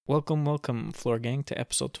Welcome, Floor Gang, to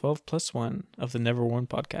episode 12 plus 1 of the Never Worn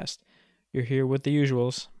podcast. You're here with the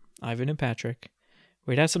usuals, Ivan and Patrick.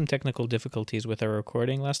 We'd had some technical difficulties with our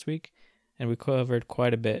recording last week, and we covered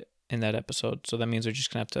quite a bit in that episode, so that means we're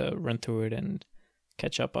just going to have to run through it and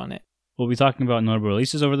catch up on it. We'll be talking about notable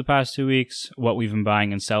releases over the past 2 weeks, what we've been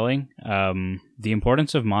buying and selling, the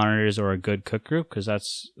importance of monitors or a good cook group, because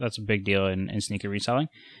that's a big deal in sneaker reselling,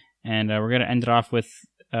 and we're going to end it off with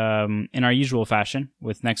in our usual fashion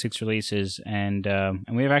with next week's releases, and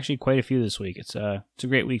we have actually quite a few this week. It's a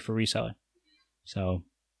great week for reselling. So,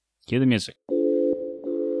 cue the music.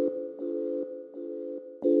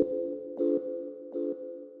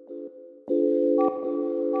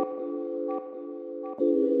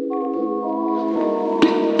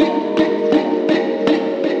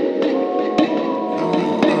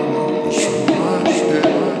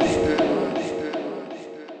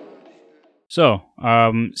 So,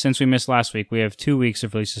 since we missed last week, we have 2 weeks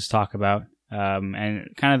of releases to talk about, and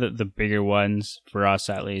kind of the bigger ones, for us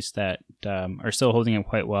at least, that are still holding up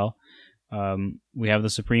quite well. We have the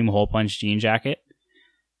Supreme Hole Punch jean jacket,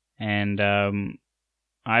 and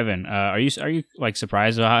Ivan, are you like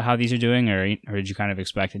surprised about how these are doing, or did you kind of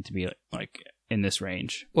expect it to be like in this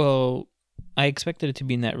range? Well, I expected it to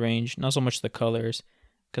be in that range, not so much the colors,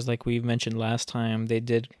 because like we mentioned last time, they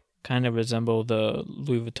did kind of resemble the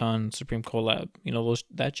Louis Vuitton Supreme collab,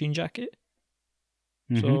 that jean jacket.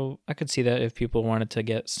 Mm-hmm. So I could see that if people wanted to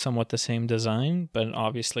get somewhat the same design, but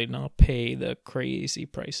obviously not pay the crazy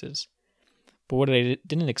prices. But what I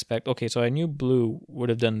didn't expect, so I knew blue would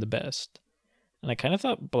have done the best. And I kind of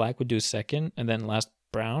thought black would do second and then last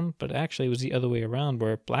brown, but actually it was the other way around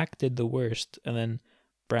where black did the worst and then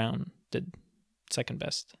brown did second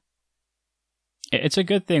best. It's a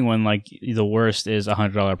good thing when like the worst is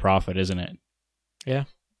 $100 profit, isn't it? Yeah.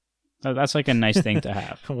 That's like a nice thing to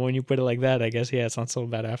have. When you put it like that, I guess, it's not so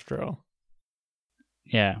bad after all.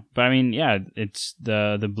 Yeah, but I mean, yeah, it's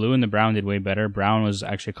the blue and the brown did way better. Brown was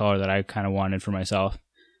actually a color that I kind of wanted for myself.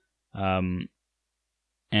 And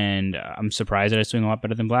I'm surprised that it's doing a lot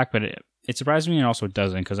better than black, but it surprised me and also it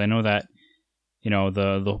doesn't, because I know that,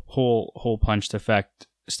 the whole punched effect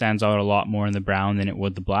stands out a lot more in the brown than it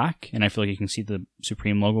would the black, and I feel like you can see the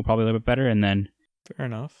Supreme logo probably a little bit better. And then fair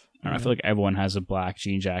enough. I feel like everyone has a black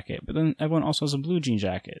jean jacket, but then everyone also has a blue jean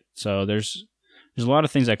jacket. So there's a lot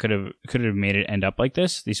of things that could have made it end up like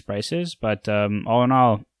this, these prices. But all in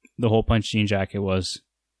all, the Hole Punch jean jacket was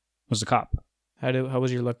a cop. How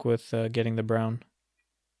was your luck with getting the brown?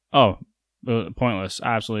 Oh, pointless,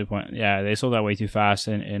 absolutely pointless. Yeah, they sold that way too fast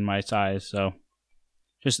in my size. So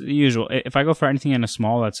just the usual. If I go for anything in a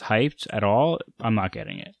small that's hyped at all, I'm not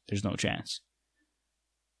getting it. There's no chance.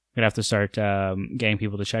 I'm going to have to start getting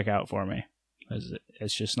people to check out for me, because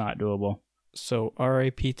it's just not doable. So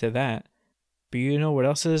RIP to that. But you know what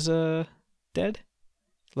else is dead?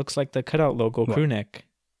 Looks like the cutout logo crew neck.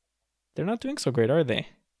 They're not doing so great, are they?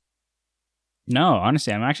 No,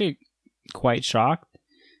 honestly, I'm actually quite shocked.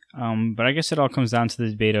 But I guess it all comes down to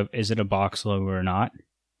the debate of, is it a box logo or not?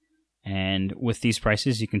 And with these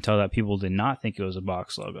prices, you can tell that people did not think it was a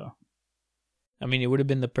box logo. I mean, it would have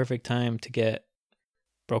been the perfect time to get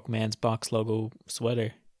Broke Man's box logo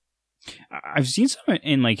sweater. I've seen some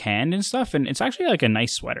in like hand and stuff, and it's actually like a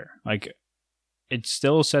nice sweater. Like, it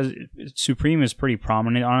still says Supreme is pretty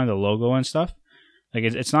prominent on it, the logo and stuff. Like,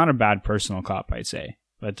 it's not a bad personal cop, I'd say.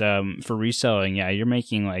 But for reselling, yeah, you're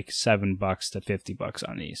making like $7 to $50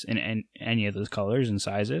 on these in any of those colors and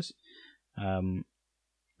sizes.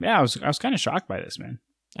 Yeah, I was kind of shocked by this, man.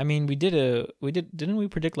 I mean, didn't we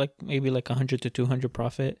predict like maybe like 100 to 200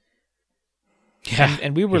 profit? Yeah.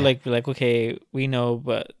 And we were like, okay, we know,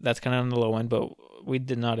 but that's kind of on the low end, but we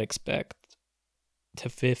did not expect to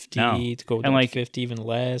 50 to go down to 50, even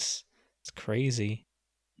less. It's crazy.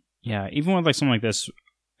 Yeah, even with like something like this,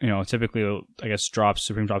 typically, I guess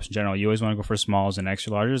Supreme drops in general, you always want to go for smalls and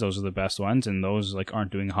extra larges. Those are the best ones, and those like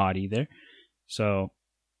aren't doing hot either. So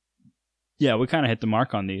yeah, we kind of hit the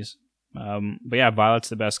mark on these. But yeah, violet's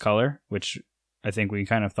the best color, which I think we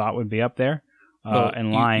kind of thought would be up there.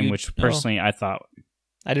 And lime, which personally I thought...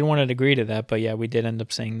 I didn't want to agree to that, but yeah, we did end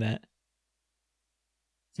up saying that.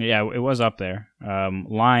 Yeah, it was up there.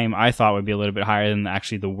 Lime, I thought would be a little bit higher than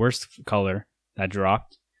actually the worst color that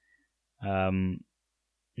dropped. Yeah,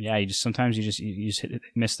 you just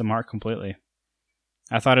miss the mark completely.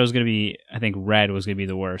 I thought it was going to be... I think red was going to be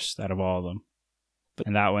the worst out of all of them. But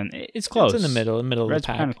and that one, it's close. It's in the middle of the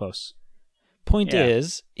pack. Kind of close. Point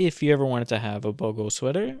is, if you ever wanted to have a BOGO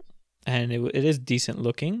sweater, and it is decent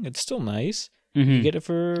looking, it's still nice, you get it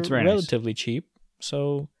for relatively cheap.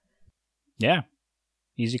 So, yeah,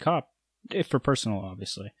 easy cop. If for personal,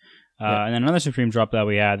 obviously. And then another Supreme drop that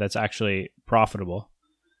we had that's actually profitable,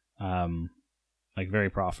 like very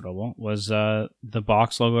profitable, was the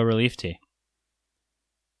box logo relief tee.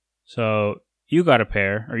 So you got a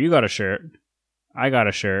pair, or you got a shirt, I got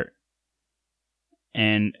a shirt,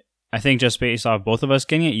 and I think just based off both of us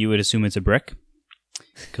getting it, you would assume it's a brick,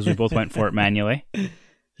 because we both went for it manually.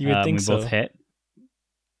 You would think so. We both hit.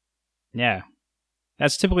 Yeah.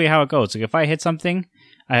 That's typically how it goes. Like if I hit something,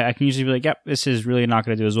 I can usually be like, yep, this is really not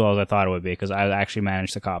going to do as well as I thought it would be, because I actually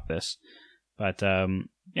managed to cop this. But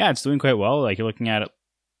yeah, it's doing quite well. Like you're looking at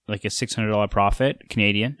like a $600 profit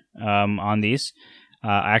Canadian on these.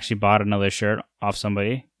 I actually bought another shirt off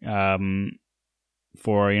somebody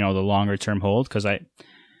for the longer term hold, because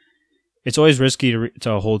it's always risky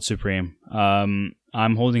to hold Supreme.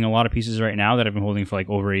 I'm holding a lot of pieces right now that I've been holding for like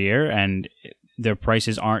over a year, and their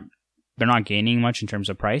prices they're not gaining much in terms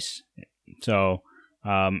of price. So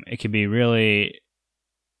it could be really,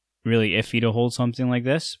 really iffy to hold something like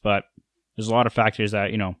this, but there's a lot of factors that,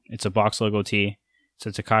 it's a box logo tee.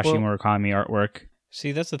 It's a Takashi Murakami artwork.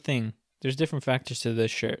 See, that's the thing. There's different factors to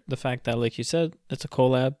this shirt. The fact that, like you said, it's a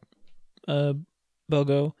collab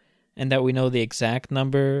logo, and that we know the exact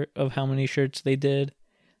number of how many shirts they did,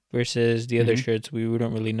 versus the other shirts we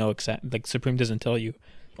don't really know exact. Like Supreme doesn't tell you,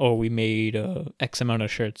 oh, we made X amount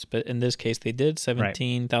of shirts, but in this case they did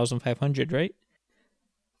 17,500, right?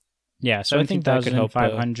 Yeah,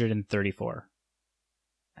 17,534.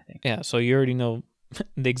 I think. Yeah, so you already know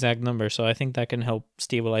the exact number, so I think that can help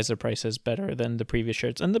stabilize the prices better than the previous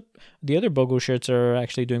shirts. And the other BOGO shirts are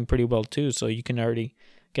actually doing pretty well too, so you can already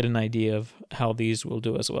get an idea of how these will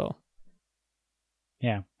do as well.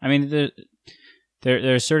 Yeah, I mean,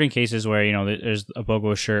 there are certain cases where there's a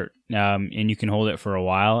BOGO shirt, and you can hold it for a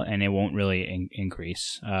while, and it won't really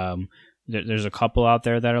increase. There's a couple out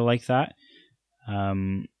there that are like that.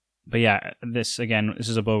 But yeah, this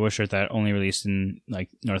is a BOGO shirt that only released in like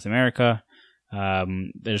North America.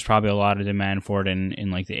 There's probably a lot of demand for it in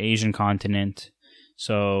like the Asian continent.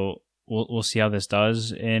 So we'll see how this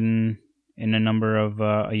does in a number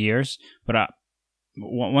of years. But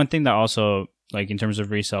one thing that also, like in terms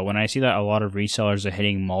of resale, when I see that a lot of resellers are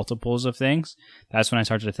hitting multiples of things, that's when I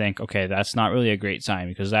start to think, okay, that's not really a great sign,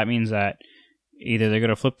 because that means that either they're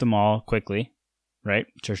going to flip them all quickly, right,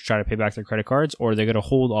 to try to pay back their credit cards, or they're going to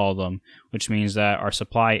hold all of them, which means that our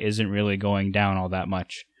supply isn't really going down all that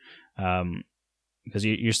much. Because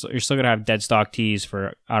you're still going to have dead stock tees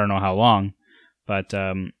for I don't know how long. But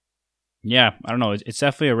yeah, I don't know. It's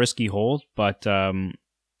definitely a risky hold, but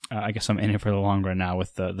I guess I'm in it for the long run now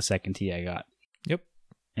with the second tee I got. Yep.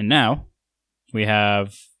 And now we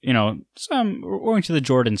have, we're going to the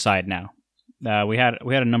Jordan side now. We had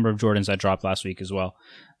a number of Jordans that dropped last week as well,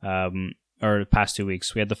 or the past 2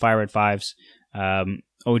 weeks. We had the Fire Red 5s,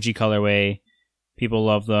 OG colorway. People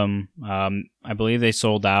love them. I believe they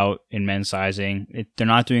sold out in men's sizing. They're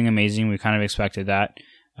not doing amazing. We kind of expected that.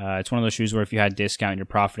 It's one of those shoes where if you had discount, you're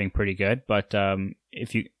profiting pretty good. But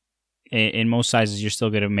if you, in most sizes, you're still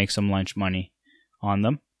going to make some lunch money on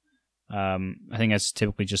them. I think that's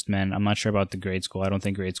typically just men. I'm not sure about the grade school. I don't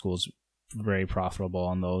think grade school is very profitable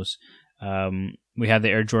on those. We had the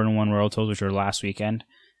Air Jordan 1 Royal Toes, which were last weekend.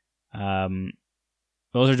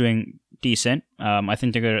 Those are doing decent. I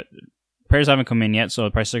think they're going to... Pairs haven't come in yet, so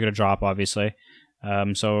the prices are going to drop, obviously.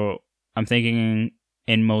 So I'm thinking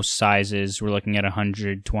in most sizes, we're looking at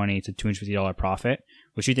 $120 to $250 profit,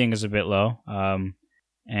 which you think is a bit low.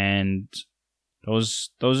 And those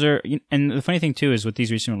are... And the funny thing, too, is with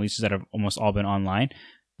these recent releases that have almost all been online,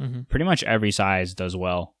 pretty much every size does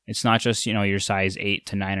well. It's not just, your size 8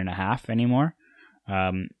 to 9.5 anymore.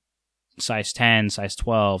 Size 10, size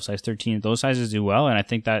 12, size 13, those sizes do well, and I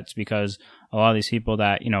think that's because a lot of these people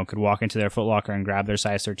that, could walk into their Foot Locker and grab their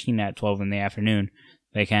size 13 at 12 in the afternoon,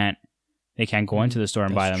 they can't go into the store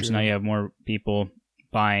and buy them. True. So now you have more people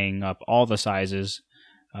buying up all the sizes.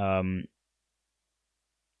 I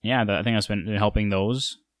think that's been helping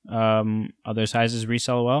those other sizes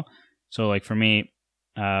resell well. So like for me,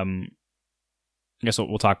 I guess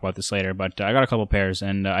we'll talk about this later, but I got a couple pairs,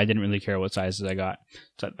 and I didn't really care what sizes I got.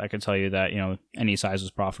 So I could tell you that, any size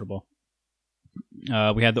was profitable.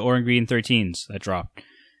 We had the Orange Green 13s that dropped.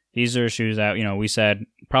 These are shoes that, we said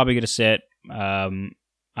probably going to sit.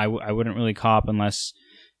 I wouldn't really cop unless...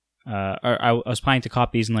 I was planning to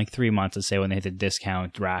cop these in like 3 months, let's say, when they hit the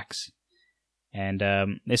discount racks. And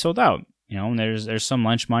they sold out. And there's some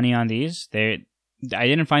lunch money on these. I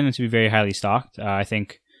didn't find them to be very highly stocked. I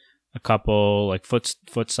think a couple like foot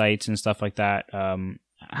sites and stuff like that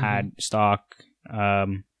had stock,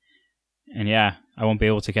 and yeah, I won't be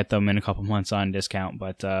able to get them in a couple months on discount,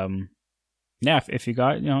 but yeah, if you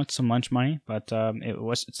got, it's some lunch money, but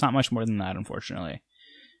it's not much more than that, unfortunately.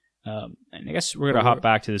 And I guess we're gonna hop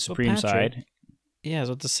back to the Supreme side. Yeah, I was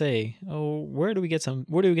about to say, where do we get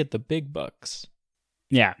the big bucks?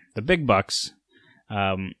 Yeah, the big bucks.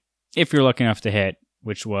 If you're lucky enough to hit,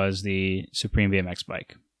 which was the Supreme BMX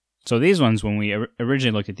bike. So these ones, when we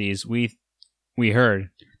originally looked at these, we heard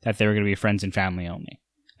that they were going to be friends and family only.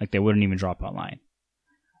 Like, they wouldn't even drop online.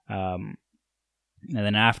 And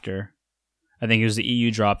then after, I think it was the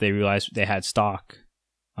EU drop, they realized they had stock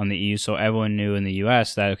on the EU, so everyone knew in the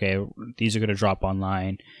US that, okay, these are going to drop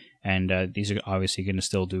online, and these are obviously going to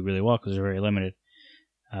still do really well because they're very limited.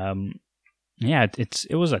 Yeah,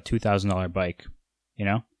 it was a $2,000 bike,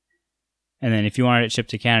 And then if you wanted it shipped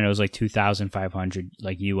to Canada, it was like $2,500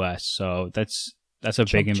 like US. So that's a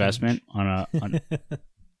big investment on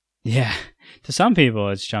yeah. To some people,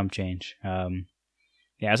 it's chump change. Yeah,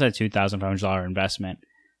 it's a $2,500 investment,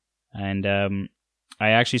 and I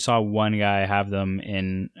actually saw one guy have them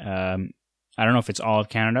in. I don't know if it's all of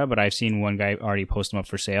Canada, but I've seen one guy already post them up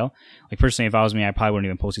for sale. Like, personally, if I was me, I probably wouldn't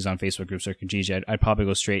even post these on Facebook groups or Kijiji. I'd probably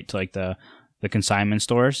go straight to like the consignment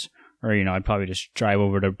stores. Or, I'd probably just drive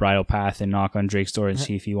over to Bridle Path and knock on Drake's door and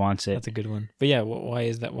see if he wants it. That's a good one. But yeah, why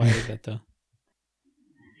is that? Why is that though?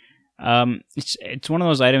 It's one of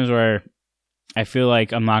those items where I feel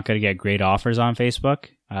like I'm not going to get great offers on Facebook.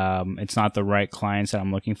 It's not the right clients that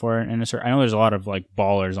I'm looking for. I know there's a lot of like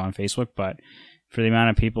ballers on Facebook, but for the amount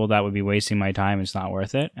of people that would be wasting my time, it's not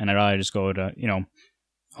worth it. And I'd rather just go to,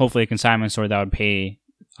 hopefully a consignment store that would pay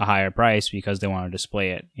a higher price because they want to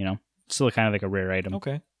display it. It's still kind of like a rare item.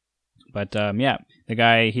 Okay. But yeah, the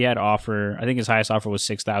guy, he had offer, I think his highest offer was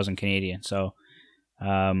 6,000 Canadian. So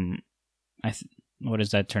what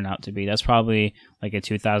does that turn out to be? That's probably like a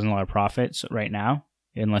 $2,000 profit right now,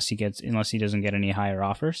 unless he doesn't get any higher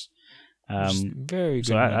offers. Very good.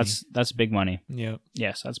 So that's big money. Yeah.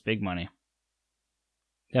 Yes, that's big money.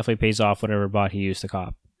 Definitely pays off whatever bot he used to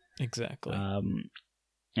cop. Exactly. And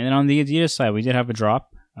then on the Adidas side, we did have a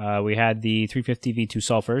drop. We had the 350 V2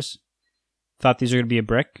 Sulfurs. Thought these were going to be a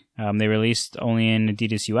brick. They released only in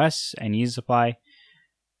Adidas US and Yeezy Supply,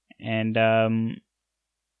 and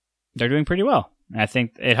they're doing pretty well. And I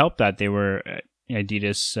think it helped that they were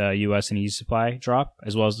Adidas US and Yeezy Supply drop,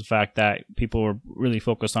 as well as the fact that people were really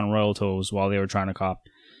focused on Royal Toes while they were trying to cop.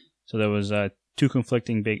 So there was two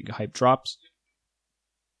conflicting big hype drops.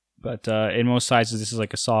 But in most sizes, this is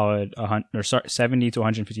like a solid $70 to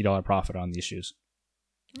 $150 profit on these shoes.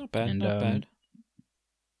 Not bad. Not bad.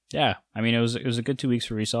 Yeah, I mean, it was a good 2 weeks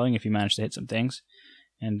for reselling if you managed to hit some things,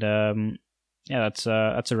 and yeah, that's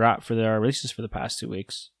a wrap for our releases for the past 2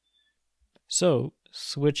 weeks. So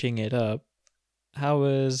switching it up, how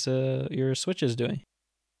is your Switches doing?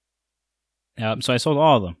 So I sold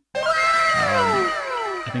all of them.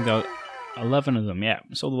 I think that was 11 of them. Yeah,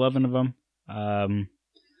 I sold 11 of them.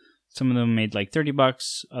 Some of them made like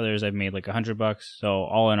 $30, others I've made like $100. So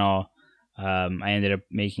all in all, I ended up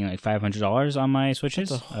making like $500 on my Switches.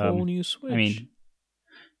 That's a whole new Switch. I mean,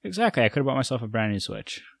 exactly. I could have bought myself a brand new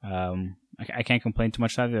Switch. I can't complain too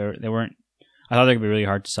much that they weren't. I thought they could be really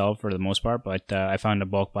hard to sell for the most part, but I found a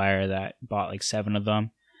bulk buyer that bought like 7 of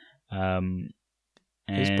them. And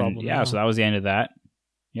yeah, so that was the end of that.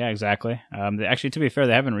 Yeah, exactly. Actually, to be fair,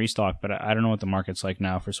 they haven't restocked, but I don't know what the market's like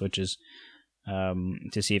now for Switches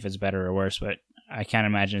to see if it's better or worse. But I can't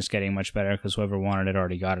imagine it's getting much better because whoever wanted it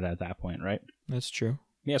already got it at that point, right? That's true.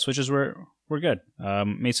 Yeah, Switches were good.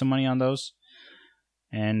 Made some money on those,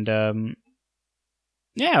 and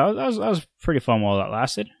yeah, that was pretty fun while that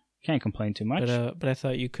lasted. Can't complain too much. But I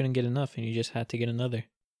thought you couldn't get enough, and you just had to get another.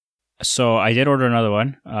 So I did order another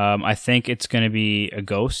one. I think it's going to be a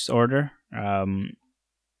ghost order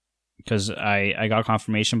because I got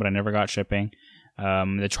confirmation, but I never got shipping.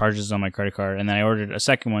 The charges on my credit card, and then I ordered a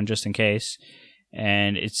second one just in case.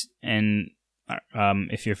 And if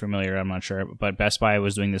you're familiar, I'm not sure, but Best Buy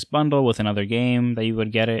was doing this bundle with another game that you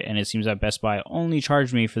would get it, and it seems that Best Buy only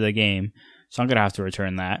charged me for the game, so I'm gonna have to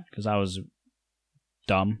return that because I was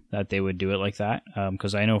dumb that they would do it like that.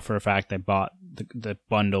 Because I know for a fact I bought the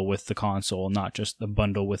bundle with the console, not just the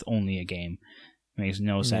bundle with only a game. It makes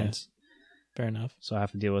no sense. Fair enough. So I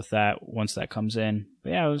have to deal with that once that comes in.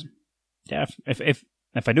 But yeah,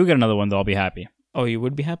 if I do get another one, though, I'll be happy. Oh, you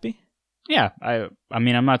would be happy? Yeah, I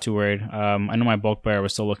mean, I'm not too worried. I know my bulk buyer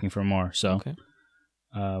was still looking for more, so okay.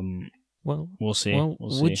 Well, we'll see. Well,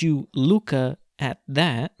 would you Luka at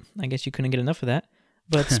that? I guess you couldn't get enough of that.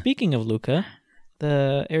 But speaking of Luka,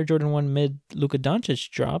 the Air Jordan 1 mid Luka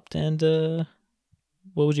Doncic dropped, and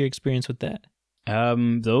what was your experience with that?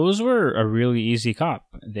 Those were a really easy cop.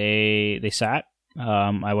 They sat.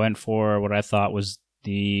 I went for what I thought was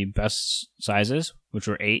the best sizes, which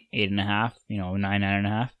were 8, 8.5, 9,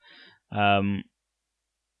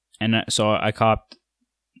 9.5. So I copped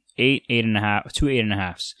 8, 8.5, 2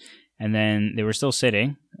 8.5s, and then they were still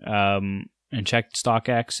sitting. And checked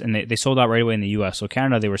StockX, and they sold out right away in the US. So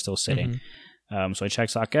Canada, they were still sitting. So I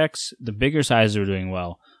checked StockX. The bigger sizes were doing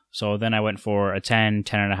well. So then I went for a 10,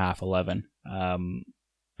 10.5, 11.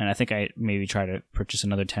 And I think I maybe try to purchase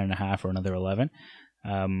another 10.5 or another 11.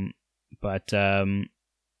 So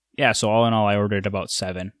all in all, I ordered about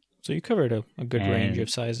 7. So you covered a good range of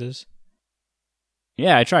sizes.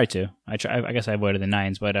 Yeah, I tried to. I guess I avoided the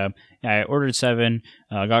 9s, but I ordered 7.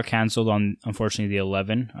 Got canceled on, unfortunately, the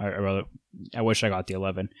 11. Or rather, I wish I got the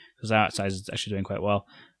 11 because that size is actually doing quite well.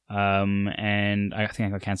 And I think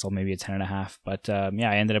I got canceled maybe a 10.5. But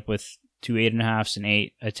I ended up with 2 8.5s, an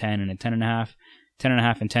 8, a 10, and a 10.5.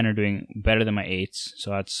 10.5 and 10 are doing better than my 8s,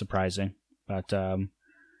 so that's surprising. But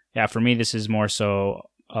for me, this is more so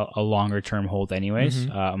a longer term hold, anyways.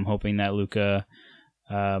 I'm hoping that Luka,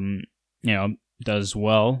 does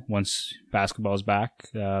well once basketball's back.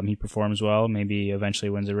 He performs well, maybe eventually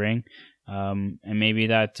wins a ring. And maybe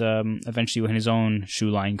that eventually when his own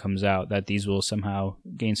shoe line comes out, that these will somehow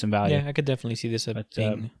gain some value. Yeah, I could definitely see this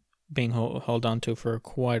being held on to for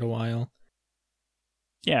quite a while.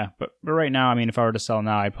 Yeah, but right now, I mean, if I were to sell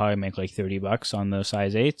now, I'd probably make like $30 on the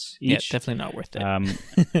size 8s each. Yeah, definitely not worth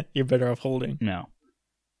it. You're better off holding. No.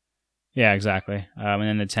 Yeah, exactly. And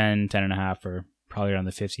then the 10, 10.5 are probably around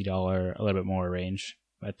the $50, a little bit more range.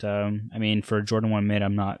 But, for Jordan 1 mid,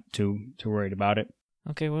 I'm not too worried about it.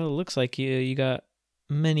 Okay, well, it looks like you got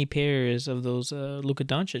many pairs of those Luka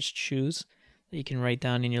Doncic shoes that you can write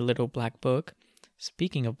down in your little black book.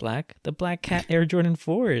 Speaking of black, the Black Cat Air Jordan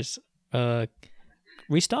 4s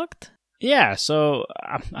restocked? Yeah, so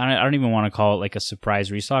I don't even want to call it like a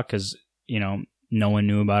surprise restock because, no one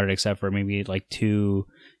knew about it except for maybe like two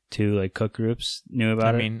like cook groups knew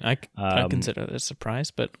about it. I consider it a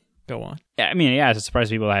surprise, but go on. Yeah, it's a surprise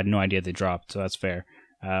to people that had no idea they dropped, so that's fair.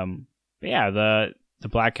 The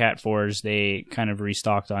Black Cat 4s, they kind of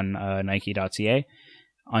restocked on Nike.ca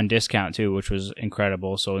on discount too, which was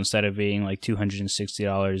incredible. So instead of being like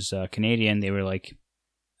 $260 Canadian, they were like,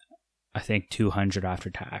 I think $200 after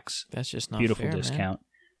tax. That's just not beautiful fair, discount.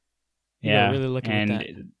 Man. Yeah, really looking at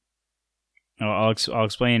that. I'll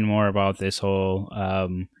explain more about this whole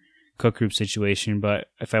cook group situation, but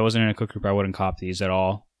if I wasn't in a cook group, I wouldn't cop these at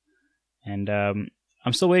all. And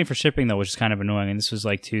I'm still waiting for shipping though, which is kind of annoying. And this was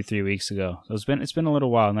like 2-3 weeks ago, so it's been a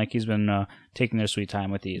little while. Nike's been taking their sweet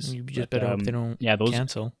time with these. You just better hope they don't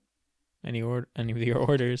cancel any of your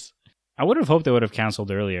orders. I would have hoped they would have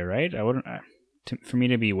canceled earlier, right? I wouldn't for me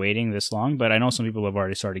to be waiting this long, but I know some people have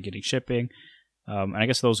already started getting shipping. And I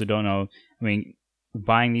guess those who don't know,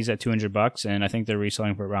 buying these at $200, and I think they're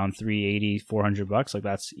reselling for around $380, $400. Like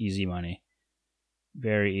that's easy money.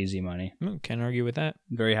 Very easy money. Can't argue with that.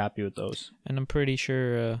 Very happy with those. And I'm pretty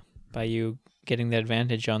sure by you getting the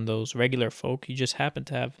advantage on those regular folk, you just happen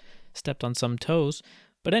to have stepped on some toes.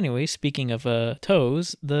 But anyway, speaking of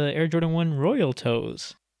toes, the Air Jordan 1 Royal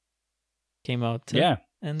Toes came out.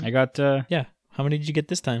 And I got... How many did you get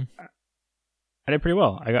this time? I did pretty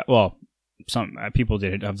well. Some people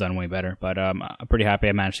have done way better, but I'm pretty happy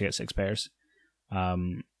I managed to get 6 pairs.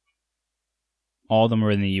 All of them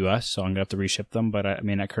were in the US, so I'm going to have to reship them. But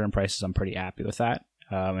at current prices, I'm pretty happy with that.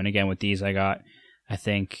 And again, with these, I got, I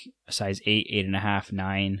think, a size 8, 8.5,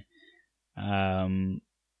 9,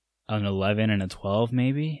 an 11, and a 12,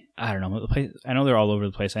 maybe. I don't know. I know they're all over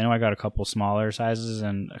the place. I know I got a couple smaller sizes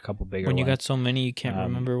and a couple bigger ones. When you got so many, you can't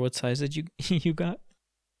remember what sizes you got?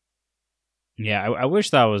 Yeah, I wish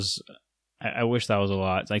that was... I wish that was a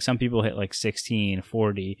lot. Like some people hit like 16,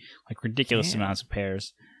 40, like ridiculous amounts of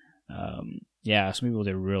pairs. Some people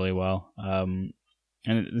did really well. And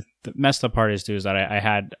the messed up part is that I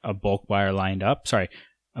had a bulk buyer lined up. Sorry,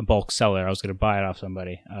 a bulk seller. I was going to buy it off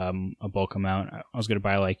somebody, a bulk amount. I was going to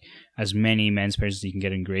buy like as many men's pairs as you can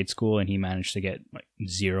get in grade school, and he managed to get like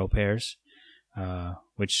 0 pairs,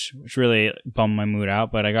 which really bummed my mood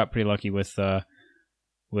out. But I got pretty lucky with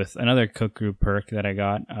another cook group perk that I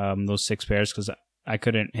got, those 6 pairs, because I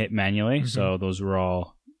couldn't hit manually, so those were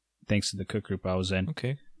all thanks to the cook group I was in.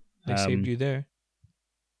 Okay, they saved you there.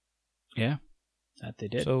 Yeah, that they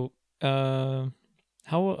did. So, how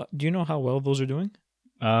do you know how well those are doing?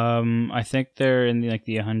 I think they're in the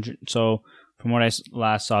 100. So from what I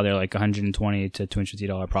last saw, they're like $120 to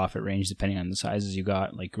 $250 profit range, depending on the sizes you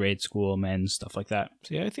got, like grade school, men's, stuff like that.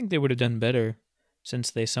 So yeah, I think they would have done better,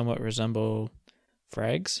 since they somewhat resemble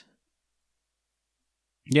frags.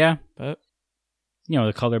 Yeah, but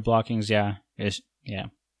the color blockings,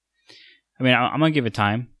 I mean, I'm gonna give it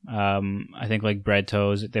time. I think like bread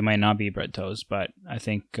toes, they might not be bread toes, but I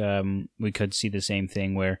think we could see the same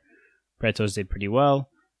thing where bread toes did pretty well.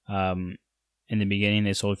 In the beginning,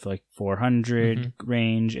 they sold for like 400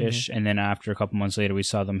 range ish, and then after a couple months later, we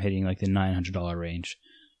saw them hitting like the $900 range.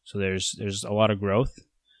 So there's a lot of growth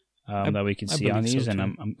that we can see on these, and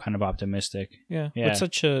I'm kind of optimistic. Yeah. It's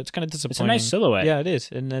kind of disappointing. It's a nice silhouette. Yeah, it is,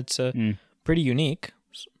 and it's pretty unique.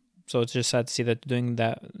 So it's just sad to see that doing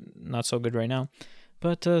that not so good right now.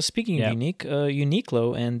 But speaking of unique,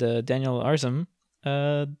 Uniqlo and Daniel Arzum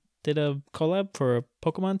did a collab for a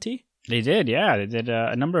Pokemon tee. They did, yeah. They did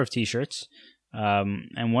a number of T-shirts,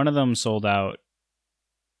 and one of them sold out.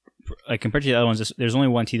 Like compared to the other ones, there's only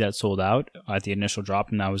one tee that sold out at the initial drop,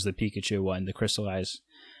 and that was the Pikachu one, the Crystallize.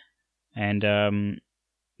 And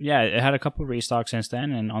it had a couple of restocks since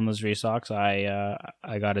then, and on those restocks,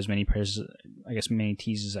 I got as many pairs, I guess, many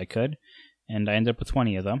tees as I could, and I ended up with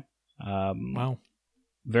 20 of them. Wow.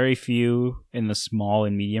 Very few in the small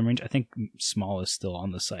and medium range. I think small is still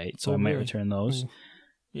on the site, so I might return those. Ooh.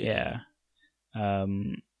 Yeah.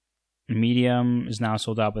 Medium is now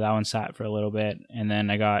sold out, but that one sat for a little bit, and then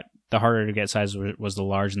I got the harder to get size was the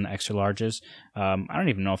large and the extra larges. I don't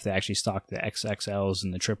even know if they actually stock the XXLs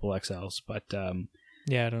and the triple XLs, but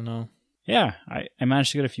I don't know. Yeah, I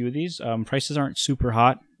managed to get a few of these. Prices aren't super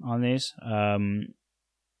hot on these,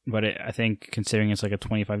 but I think considering it's like a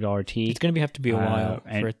 $25 tee, it's gonna have to be a while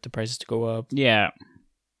for the prices to go up. Yeah,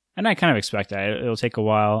 and I kind of expect that it'll take a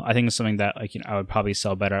while. I think it's something that I would probably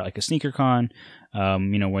sell better at like a sneaker con,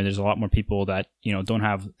 where there's a lot more people that don't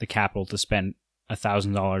have the capital to spend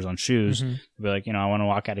 $1,000 on shoes. They'll be like, I want to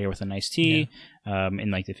walk out of here with a nice tee,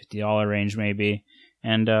 in like the $50 range maybe,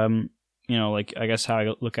 and I guess how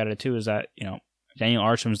I look at it too is that Daniel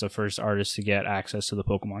Arzum is the first artist to get access to the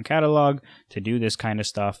Pokemon catalog to do this kind of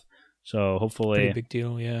stuff. So hopefully, pretty big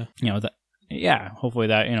deal, yeah. Hopefully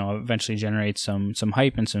that eventually generates some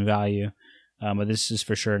hype and some value. But this is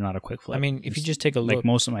for sure not a quick flip. I mean, if you just take a look, like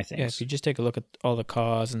most of my things, if you just take a look at all the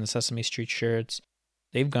KAWS and the Sesame Street shirts,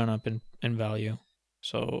 they've gone up in value.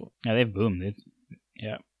 So yeah, they've boomed.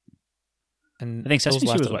 And I think Sesame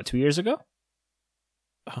Street was 2 years ago.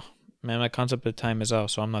 Oh man, my concept of time is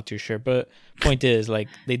off, so I'm not too sure. But point is, like,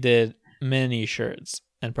 they did many shirts,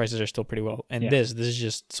 and prices are still pretty well. And this is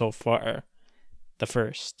just so far the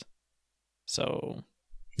first. So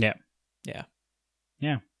yeah.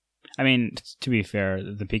 I mean, to be fair,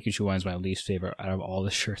 the Pikachu one is my least favorite out of all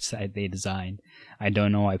the shirts that they designed. I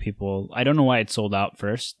don't know why it sold out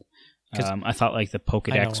first. I thought like the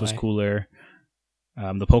Pokedex was cooler.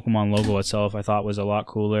 The Pokemon logo itself I thought was a lot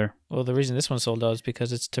cooler. Well, the reason this one sold out is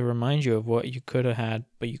because it's to remind you of what you could have had,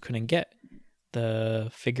 but you couldn't get. The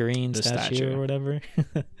figurine statue or whatever.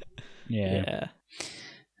 Yeah.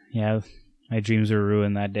 My dreams were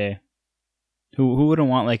ruined that day. Who wouldn't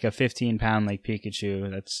want like a 15-pound like Pikachu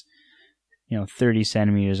that's 30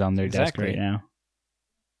 centimeters on their desk right now?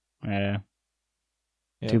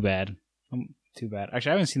 Too bad. Too bad.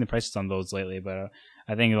 Actually, I haven't seen the prices on those lately, but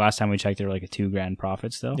I think the last time we checked, they were like a $2,000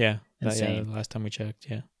 profit still. Yeah, insane. The last time we checked,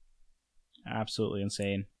 yeah, absolutely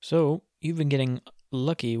insane. So you've been getting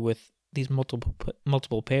lucky with these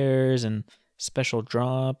multiple pairs and special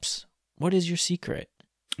drops. What is your secret?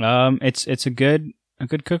 It's a good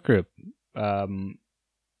cook group.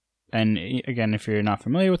 And again, if you're not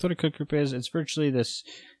familiar with what a cook group is, it's virtually this.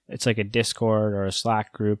 It's like a Discord or a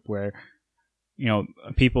Slack group where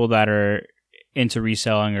people that are into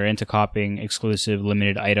reselling or into copying exclusive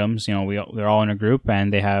limited items. They're all in a group,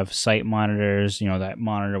 and they have site monitors. That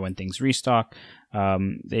monitor when things restock.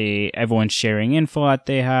 Everyone's sharing info that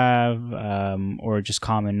they have, or just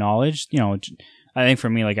common knowledge. I think for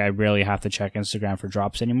me, like, I rarely have to check Instagram for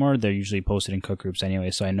drops anymore. They're usually posted in cook groups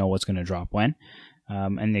anyway, so I know what's going to drop when.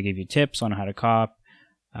 And they give you tips on how to cop.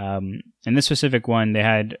 In this specific one, they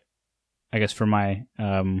had, I guess for my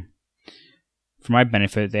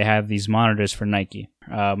benefit, they have these monitors for Nike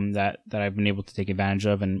that I've been able to take advantage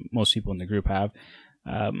of, and most people in the group have.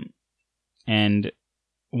 And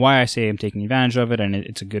why I say I'm taking advantage of it, and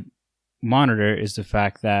it's a good monitor, is the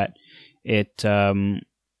fact that it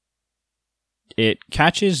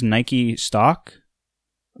catches Nike stock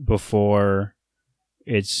before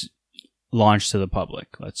it's launched to the public,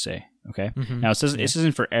 let's say. Okay. Mm-hmm. Now, this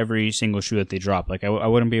isn't for every single shoe that they drop. Like, I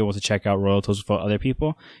wouldn't be able to check out Royaltos for other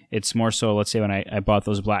people. It's more so, let's say when I bought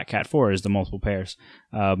those Black Cat 4s, the multiple pairs,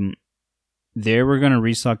 they were going to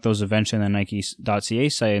restock those eventually on the Nike.ca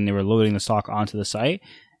site, and they were loading the stock onto the site.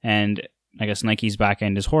 And I guess Nike's back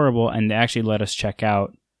end is horrible, and they actually let us check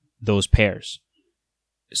out those pairs.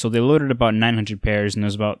 So they loaded about 900 pairs, and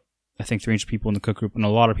there's about I think 300 people in the cook group, and a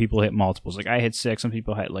lot of people hit multiples. Like I hit 6, some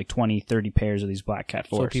people had like 20, 30 pairs of these Black Cat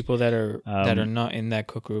 4s. So people that are not in that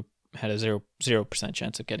cook group had a 0%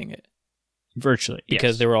 chance of getting it. Virtually.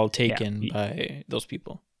 Because yes. they were all taken by those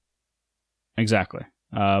people. Exactly.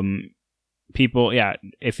 People,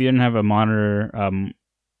 if you didn't have a monitor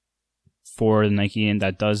for the Nike and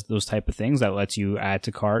that does those type of things, that lets you add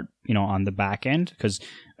to cart, on the back end. Because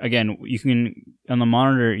again, you can, on the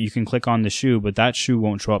monitor, you can click on the shoe, but that shoe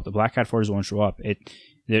won't show up. The Black Cat 4s won't show up.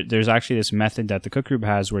 There's actually this method that the cook group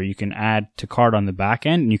has where you can add to cart on the back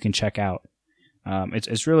end and you can check out.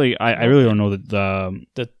 It's really, I really don't know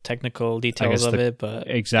the technical details of it, but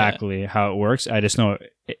exactly how it works. I just know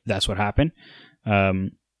that's what happened.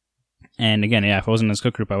 And again, if I wasn't in this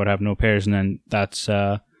cook group, I would have no pairs, and then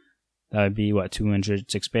that would be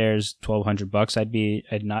 206 pairs, $1,200.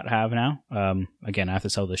 I'd not have now. Again, I have to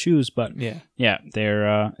sell the shoes, but they're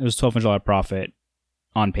it was $1,200 profit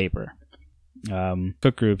on paper.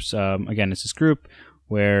 Cook groups, again, it's this group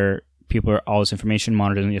where people are all this information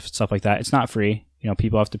monitoring stuff like that. It's not free.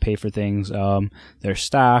 People have to pay for things. There's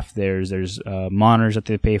staff. There's monitors that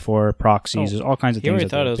they pay for, proxies. There's all kinds of things that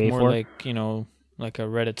they pay for. You thought it was more like a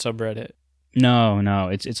Reddit subreddit. No,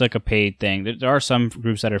 it's like a paid thing. There are some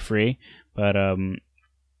groups that are free, but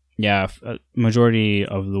majority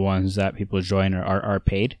of the ones that people join are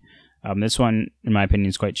paid. This one, in my opinion,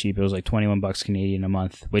 is quite cheap. It was like $21 Canadian a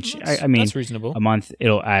month, which I mean, that's reasonable. A month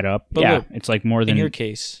it'll add up. But look, it's like more than in your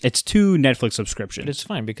case. It's 2 Netflix subscriptions. But it's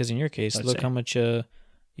fine because in your case, look how much you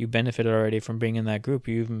benefited already from being in that group.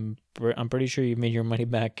 I'm pretty sure you made your money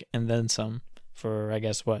back and then some for the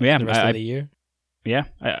rest of the year. Yeah,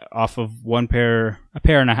 off of a pair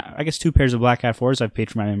and a half, I guess 2 pairs of Black Cat 4s, I've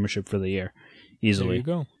paid for my membership for the year easily. There you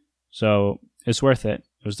go. So it's worth it.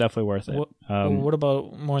 It was definitely worth it. What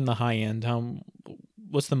about more in the high end?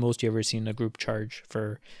 What's the most you ever seen a group charge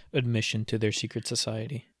for admission to their secret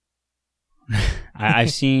society?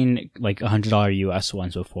 I've seen like $100 US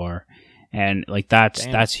ones before, and like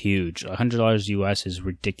that's huge. $100 US is a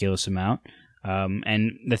ridiculous amount.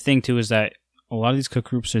 And the thing too is that a lot of these cook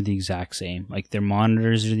groups are the exact same. Like their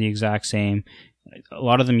monitors are the exact same. A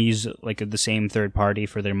lot of them use like the same third party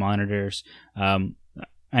for their monitors. I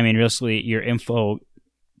mean, realistically, your info,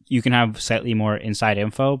 you can have slightly more inside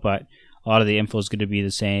info, but a lot of the info is going to be the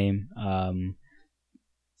same.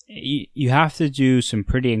 You have to do some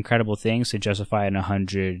pretty incredible things to justify an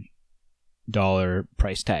 $100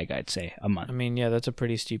 price tag, I'd say, a month. I mean, yeah, that's a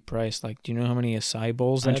pretty steep price. Like, do you know how many acai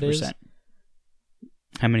bowls that 100%. Is?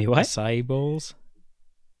 How many what? Acai bowls.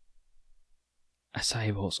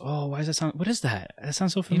 Acai bowls. Oh, why does that sound... What is that? That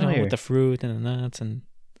sounds so familiar. With the fruit and the nuts and,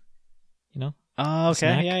 Oh, okay.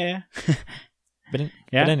 Snack. Yeah. But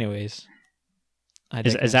anyways.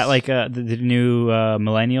 Is that like the new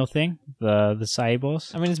millennial thing? The acai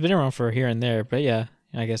bowls? I mean, it's been around for here and there, but yeah.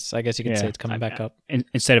 I guess you could say it's coming back up.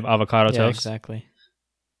 Instead of avocado toast? Yeah, exactly.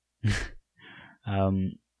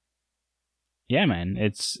 Yeah, man,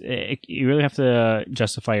 you really have to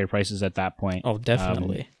justify your prices at that point. Oh,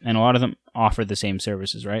 definitely. And a lot of them offer the same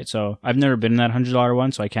services, right? So I've never been in that $100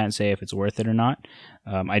 one, so I can't say if it's worth it or not.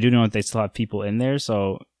 I do know that they still have people in there,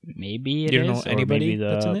 so maybe it is. You don't know anybody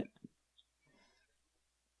that's in it?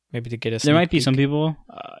 Maybe to get a There might be peek. some people,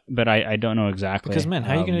 but I don't know exactly. Because, man,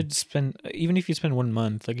 how are you going to spend, even if you spend 1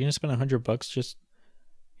 month, like you're going to spend $100 just,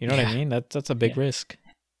 you know what I mean? That's a big risk.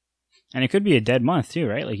 And it could be a dead month too,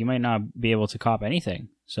 right? Like you might not be able to cop anything.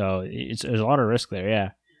 So there's a lot of risk there, yeah.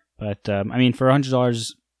 But I mean, for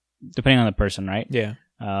 $100, depending on the person, right? Yeah.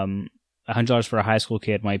 $100 for a high school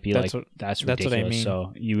kid might be that's ridiculous. That's what I mean.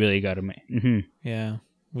 So you really got to make. Mm-hmm. Yeah.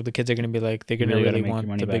 Well, the kids are going to be like, they're going to really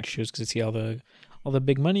want the big shoes because they see all the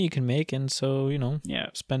big money you can make, and so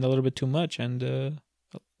spend a little bit too much and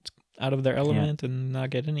out of their element and not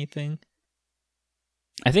get anything.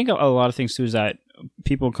 I think a lot of things too is that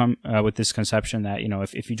people come with this conception that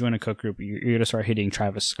if you join a cook group, you're going to start hitting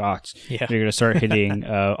Travis Scotts. Yeah. You're going to start hitting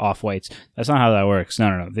Off-Whites. That's not how that works.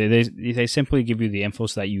 No. They simply give you the info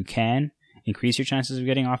so that you can increase your chances of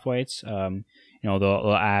getting Off-Whites.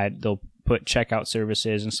 They'll put checkout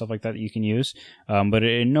services and stuff like that you can use, but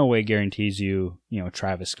it in no way guarantees you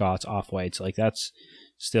Travis Scott's, Off-Whites. Like that's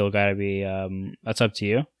still got to be that's up to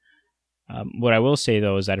you. What I will say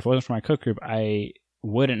though is that if it wasn't for my cook group, I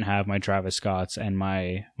wouldn't have my Travis Scotts and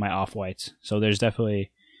my Off-Whites. So there's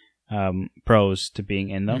definitely pros to being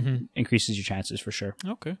in them. Mm-hmm. Increases your chances for sure.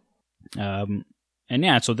 Okay.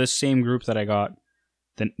 So this same group that I got,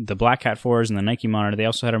 the Black Cat 4s and the Nike monitor, they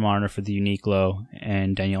also had a monitor for the Uniqlo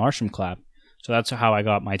and Daniel Arsham collab. So that's how I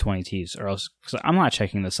got my 20Ts, or else, because I'm not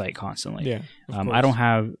checking the site constantly. Yeah, I don't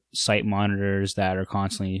have site monitors that are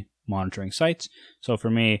constantly monitoring sites. So for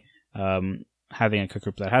me, Having a cook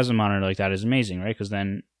group that has a monitor like that is amazing, right? Because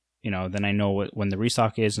then, then I know when the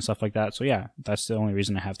restock is and stuff like that. So yeah, that's the only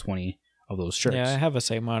reason I have 20 of those shirts. Yeah, I have a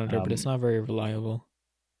sight monitor, but it's not very reliable.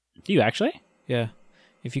 Do you actually? Yeah.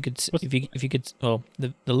 If you could, well,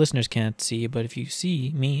 the listeners can't see, but if you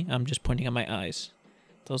see me, I'm just pointing at my eyes.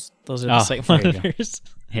 Those are the sight monitors.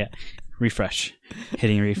 Yeah, refresh,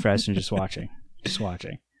 hitting refresh and just watching.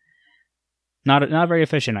 Not very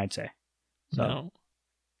efficient, I'd say. So, no,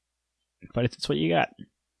 but it's what you got.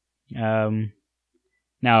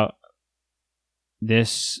 Now,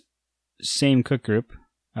 this same cook group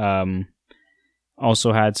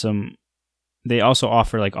also had some. They also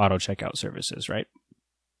offer like auto checkout services, right?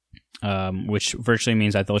 Which virtually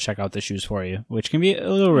means that they'll check out the shoes for you, which can be a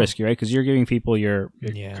little risky, right? Because you're giving people your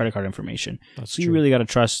credit card information. That's so true. You really got to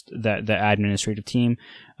trust that the administrative team.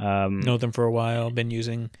 Know them for a while, been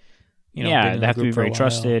using. They have to be very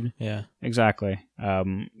trusted. Yeah, exactly.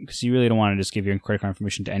 Because you really don't want to just give your credit card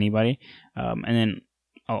information to anybody. And then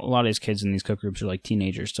a lot of these kids in these cook groups are like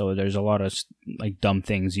teenagers, so there's a lot of like dumb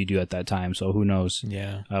things you do at that time. So who knows?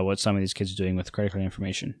 What some of these kids are doing with credit card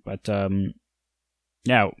information, but.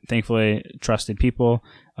 Thankfully, trusted people,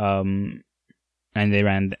 and they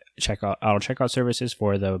ran auto checkout services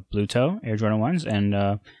for the Blue Toe Air Jordan 1s,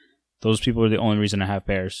 and those people are the only reason I have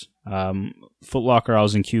pairs. Foot Locker, I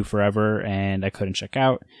was in queue forever, and I couldn't check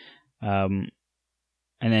out. And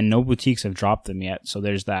then no boutiques have dropped them yet, so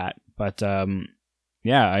there's that. But,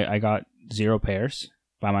 I got 0 pairs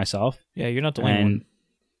by myself. Yeah, you're not the only one.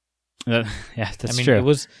 That's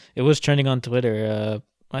true. It was trending on Twitter,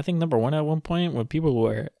 I think number 1 at one point, when people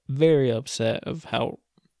were very upset of how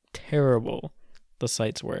terrible the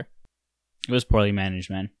sites were. It was poorly managed,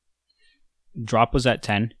 man. Drop was at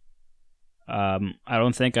 10. I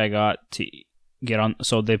don't think I got to get on.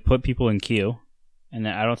 So they put people in queue, and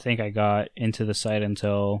then I don't think I got into the site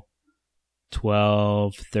until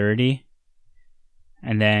 12:30.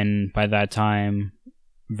 And then by that time,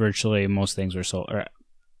 virtually most things were sold. Or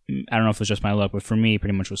I don't know if it was just my luck, but for me,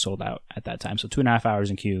 pretty much was sold out at that time. So 2.5 hours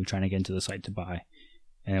in queue trying to get into the site to buy,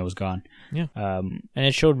 and it was gone. Yeah. And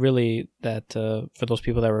it showed really that for those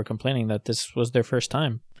people that were complaining that this was their first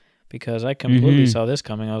time, because I completely saw this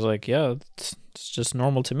coming. I was like, yeah, it's just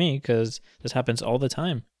normal to me because this happens all the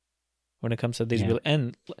time when it comes to these.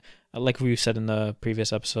 And like we said in the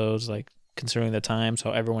previous episodes, like considering the times,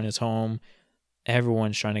 how everyone is home,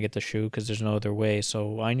 everyone's trying to get the shoe because there's no other way.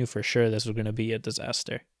 So I knew for sure this was going to be a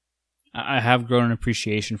disaster. I have grown an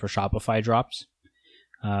appreciation for Shopify drops,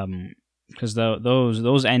 because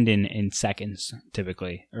those end in seconds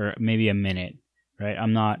typically, or maybe a minute, right?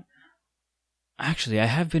 I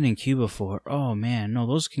have been in queue before. Oh man, no,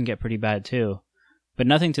 those can get pretty bad too, but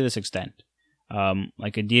nothing to this extent.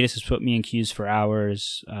 Like Adidas has put me in queues for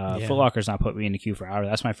hours. Foot Locker's not put me in the queue for hours.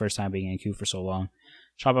 That's my first time being in queue for so long.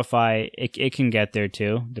 Shopify, it can get there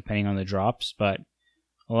too, depending on the drops, but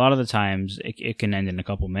a lot of the times it can end in a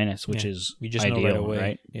couple minutes, which is you just ideal, know right away.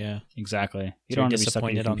 Right? Yeah, exactly. You don't want to be stuck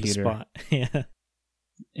in your computer. on the spot. Yeah,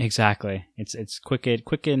 exactly. It's quick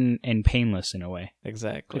and painless in a way.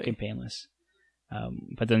 Exactly, quick and painless.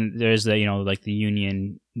 But then there's the like the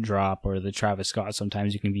Union drop or the Travis Scott.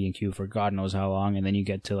 Sometimes you can be in queue for God knows how long, and then you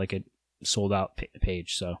get to like a sold out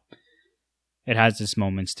page. So it has its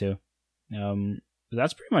moments too. But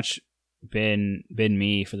that's pretty much been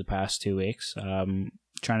me for the past 2 weeks.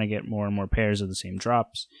 Trying to get more and more pairs of the same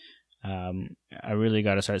drops. I really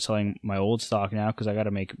got to start selling my old stock now because I got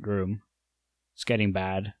to make room. It's getting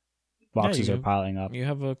bad. Boxes are piling up. You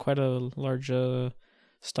have quite a large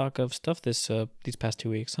stock of stuff these past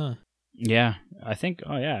 2 weeks, huh? Yeah, I think.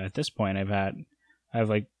 Oh yeah, at this point I have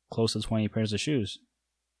like close to 20 pairs of shoes.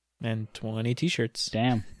 And 20 t-shirts.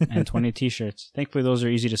 Damn, and 20 t-shirts. Thankfully those are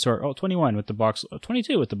easy to sort. Oh, 21 with the box,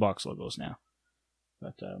 22 with the box logos now.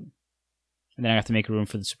 But and then I have to make room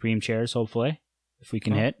for the Supreme chairs, hopefully, if we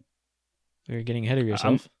can hit. You're getting ahead of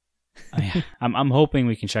yourself. I'm hoping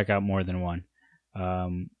we can check out more than one.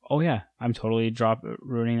 I'm totally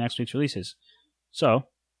ruining next week's releases. So,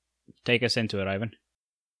 take us into it, Ivan.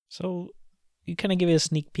 So, you kind of give you a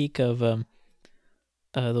sneak peek of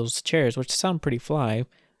those chairs, which sound pretty fly.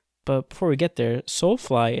 But before we get there,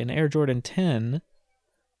 Soulfly and Air Jordan 10,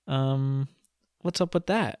 what's up with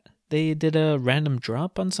that? They did a random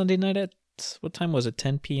drop on Sunday night at, what time was it?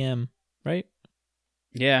 10 p.m., right?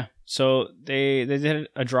 Yeah, so they did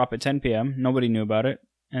a drop at 10 p.m. Nobody knew about it.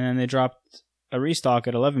 And then they dropped a restock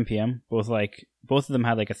at 11 p.m. Both of them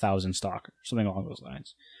had like 1,000 stock, or something along those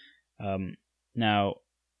lines. Now,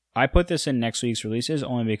 I put this in next week's releases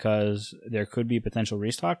only because there could be potential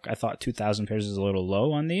restock. I thought 2,000 pairs is a little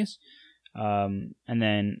low on these. And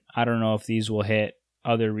then I don't know if these will hit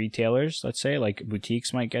other retailers, let's say, like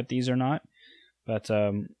boutiques might get these or not. But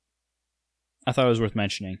I thought it was worth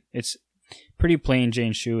mentioning. It's pretty plain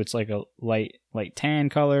Jane shoe. It's like a light tan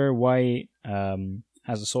color, white,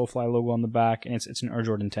 has a Soulfly logo on the back, and it's an Air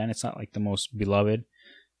Jordan 10. It's not like the most beloved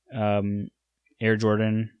Air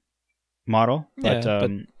Jordan model, but,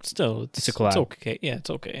 but still, it's a collab. It's okay. Yeah, it's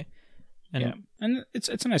okay. And and it's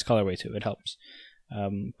a nice colorway too. It helps.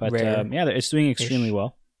 But rare. it's doing extremely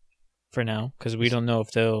well for now, because we don't know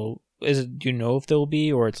if they'll. Do you know if they'll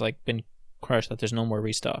be, or it's like been crushed that there's no more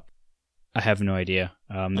restock? I have no idea.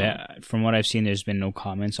 From what I've seen, there's been no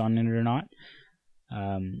comments on it or not.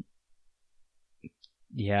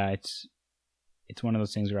 It's one of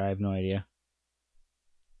those things where I have no idea.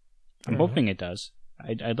 I'm hoping it does.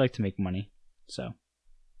 I'd like to make money. So,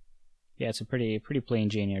 yeah, it's a pretty plain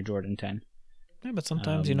Jane Air Jordan 10. Yeah, but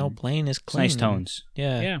sometimes plain is clean. Nice tones.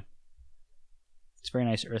 Yeah. It's very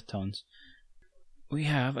nice earth tones. We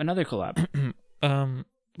have another collab.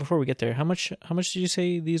 Before we get there, how much did you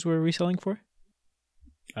say these were reselling for?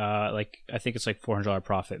 I think it's like $400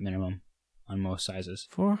 profit minimum on most sizes.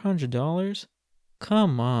 $400?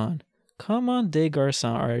 Come on, Des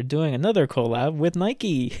Garçons are doing another collab with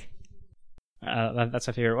Nike. That's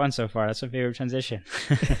my favorite one so far. That's my favorite transition.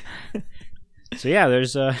 So yeah,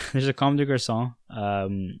 there's a Comme des Garçons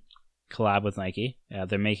collab with Nike.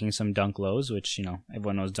 They're making some Dunk Lows, which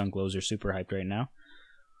everyone knows Dunk Lows are super hyped right now.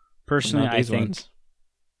 Personally, I think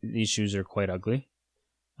these shoes are quite ugly.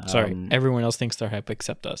 Sorry, everyone else thinks they're hype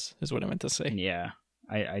except us, is what I meant to say. Yeah,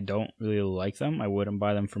 I don't really like them. I wouldn't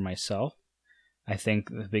buy them for myself. I think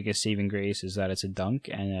the biggest saving grace is that it's a Dunk,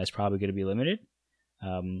 and it's probably going to be limited.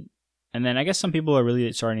 And then I guess some people are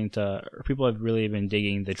really people have really been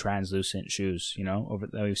digging the translucent shoes,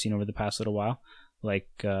 that we've seen over the past little while, like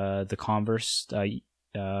the Converse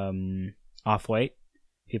Off-White.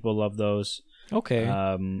 People love those. Okay.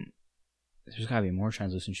 There's gotta be more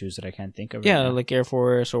translucent shoes that I can't think of. Yeah, like Air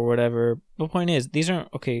Force or whatever. The point is, these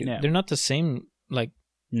aren't okay. Yeah. They're not the same.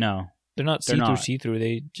 No, they're not see-through.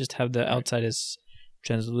 They just have the outside is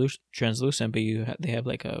translucent, but they have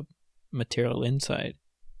like a material inside.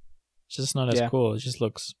 It's just not as cool. It just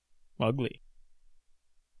looks ugly.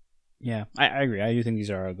 Yeah, I agree. I do think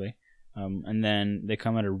these are ugly. And then they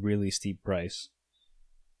come at a really steep price.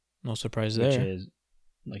 No surprise there. Which is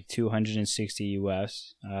like $260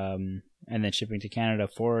 US. And then shipping to Canada,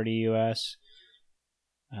 $40 US.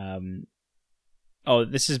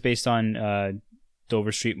 This is based on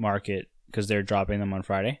Dover Street Market because they're dropping them on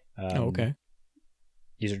Friday. Okay.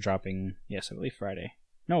 These are dropping, yes, I believe Friday.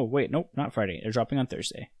 No, wait, nope, not Friday. They're dropping on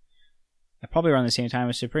Thursday. Probably around the same time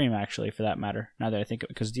as Supreme, actually, for that matter. Now that I think,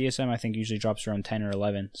 because DSM I think usually drops around 10 or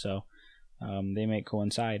 11, so they may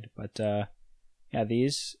coincide. But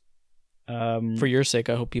these. For your sake,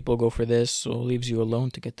 I hope people go for this, so it leaves you alone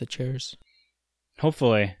to get the chairs.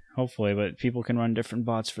 Hopefully, but people can run different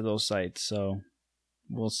bots for those sites, so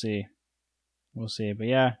we'll see. But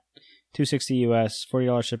yeah, $260 US,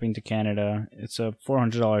 $40 shipping to Canada. It's a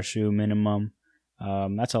 $400 shoe minimum.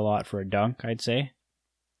 That's a lot for a Dunk, I'd say.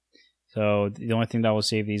 So the only thing that will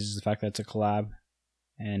save these is the fact that it's a collab,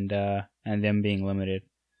 and them being limited.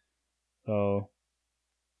 So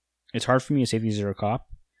it's hard for me to say these are a cop.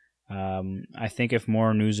 I think if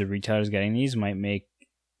more news of retailers getting these might make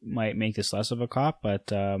this less of a cop,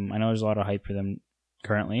 but I know there's a lot of hype for them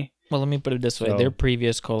currently. Well, let me put it this way: their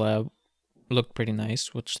previous collab looked pretty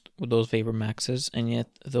nice, with those Vapor Maxes, and yet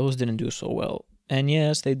those didn't do so well. And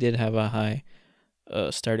yes, they did have a high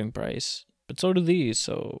starting price. But so do these,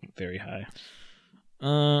 so very high.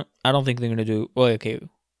 I don't think they're gonna do well. Okay,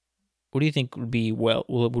 what do you think would be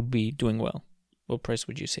would be doing well? What price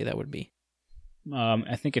would you say that would be?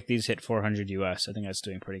 I think if these hit $400 US, I think that's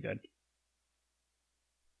doing pretty good.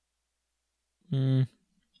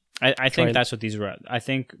 I think that's what these were at. I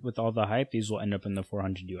think with all the hype, these will end up in the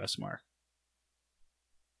 $400 US mark.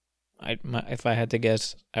 If I had to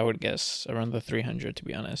guess, I would guess around the 300. To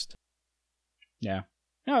be honest. Yeah.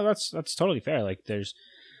 No, that's totally fair. Like, there's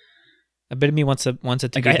a bit of me wants it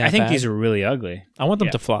to be I think these are really ugly. I want them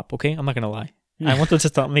to flop. Okay, I'm not gonna lie. I want them to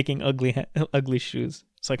stop making ugly shoes.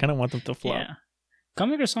 So I kind of want them to flop. Yeah.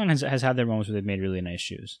 Comme des Garçons has had their moments where they've made really nice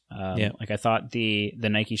shoes. Like I thought the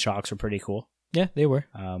Nike Shocks were pretty cool. Yeah, they were.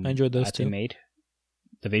 I enjoyed those too. Made.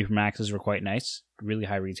 The Vapor Maxes were quite nice. Really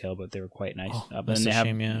high retail, but they were quite nice. That's a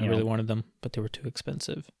shame. I really wanted them, but they were too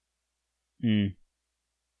expensive. And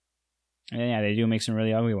yeah, they do make some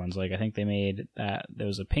really ugly ones. Like I think they made that. There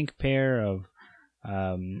was a pink pair of,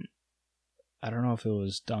 I don't know if it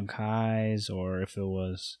was Dunk Highs or if it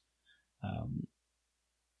was, I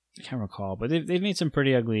can't recall. But they've made some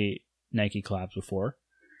pretty ugly Nike collabs before.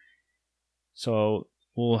 So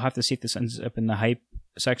we'll have to see if this ends up in the hype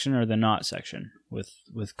section or the not section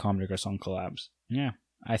with Comme des Garçons collabs. Yeah,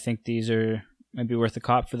 I think these are maybe worth a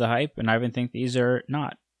cop for the hype, and I even think these are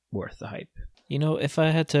not worth the hype. You know, if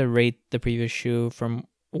I had to rate the previous shoe from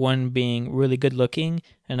 1 being really good looking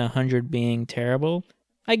and 100 being terrible,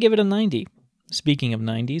 I give it a 90. Speaking of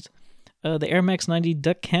 90s, the Air Max 90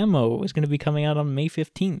 Duck Camo is going to be coming out on May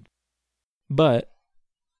 15th. But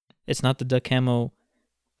it's not the Duck Camo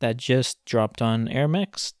that just dropped on Air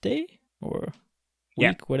Max Day or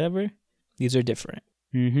week, whatever. These are different.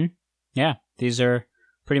 Mm-hmm. Yeah, these are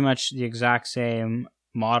pretty much the exact same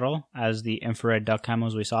model as the infrared Duck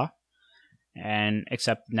Camos we saw. And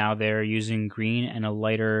except now they're using green and a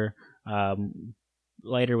lighter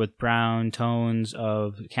with brown tones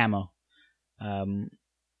of camo.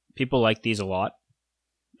 People like these a lot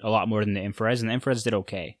more than the infrareds, and the infrareds did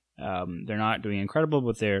okay. They're not doing incredible,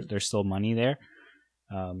 but there's still money there.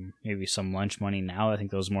 Maybe some lunch money now. I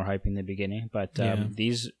think that was more hype in the beginning, but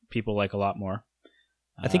these people like a lot more.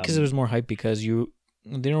 I think because it was more hype because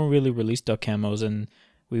they don't really release Duck Camos, and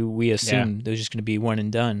we assumed there was just going to be one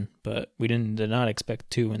and done, but we did not expect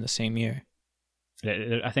 2 in the same year.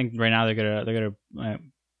 I think right now they're gonna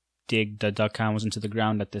dig the Duck Camos into the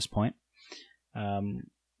ground at this point. But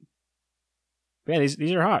yeah,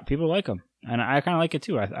 these are hot. People like them, and I kind of like it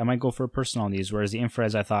too. I might go for a personal on these, whereas the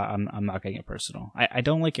infrareds I thought I'm not getting it personal. I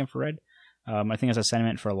don't like infrared. I think it's a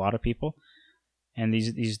sentiment for a lot of people, and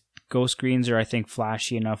these ghost greens are I think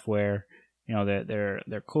flashy enough where. You know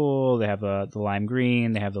they're cool. They have the lime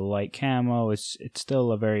green. They have the light camo. It's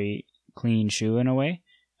still a very clean shoe in a way.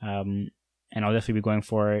 And I'll definitely be going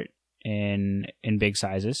for it in big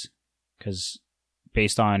sizes because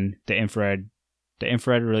based on the infrared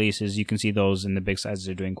releases, you can see those in the big sizes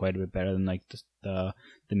are doing quite a bit better than like the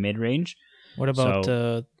mid range. What about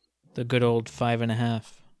the good old 5.5?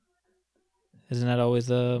 Isn't that always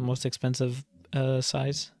the most expensive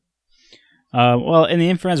size? Well, in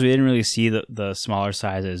the infrareds, we didn't really see the smaller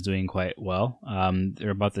sizes doing quite well. They're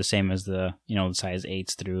about the same as the size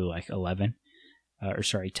 8s through like 11,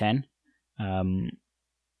 10.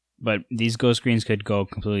 But these ghost greens could go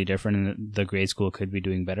completely different, and the grade school could be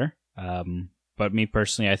doing better. But me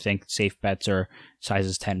personally, I think safe bets are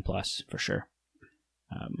sizes 10 plus for sure.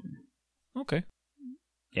 Okay.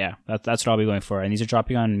 Yeah, that's what I'll be going for. And these are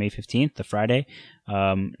dropping on May 15th, the Friday.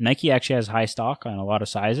 Nike actually has high stock on a lot of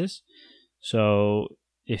sizes. So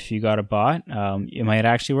if you got a bot, it might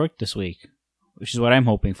actually work this week, which is what I'm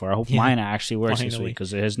hoping for. I hope mine actually works this week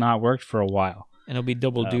because it has not worked for a while. And it'll be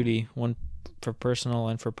double duty, one for personal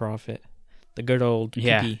and for profit. The good old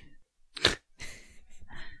cookie.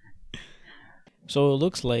 So it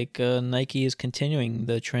looks like Nike is continuing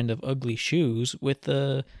the trend of ugly shoes with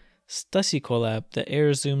the Stussy collab, the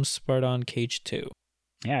Air Zoom Spartan Cage 2.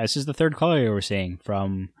 Yeah, this is the third color we're seeing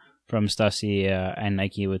from Stussy and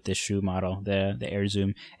Nike with this shoe model, the Air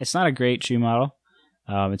Zoom. It's not a great shoe model.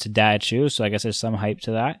 It's a dad shoe, so I guess there's some hype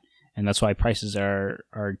to that, and that's why prices are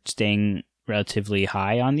staying relatively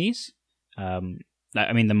high on these. I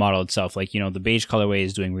mean, the model itself, like the beige colorway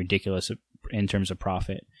is doing ridiculous in terms of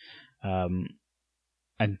profit.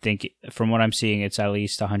 I think from what I'm seeing, it's at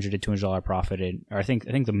least $100 to $200 profit, or I think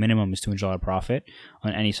the minimum is $200 profit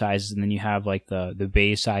on any sizes, and then you have like the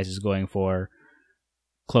beige sizes going for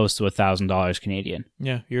close to $1,000 Canadian.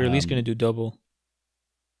 Yeah, you're at least going to do double.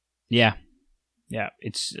 Yeah.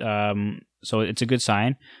 It's so it's a good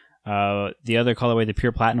sign. The other colorway, the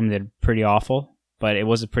Pure Platinum, did pretty awful, but it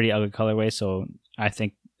was a pretty ugly colorway. So I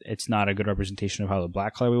think it's not a good representation of how the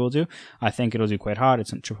black colorway will do. I think it'll do quite hot.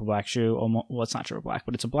 It's a triple black shoe. Well, it's not triple black,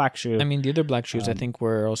 but it's a black shoe. I mean, the other black shoes I think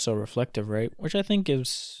were also reflective, right? Which I think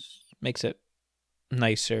makes it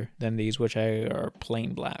nicer than these, which are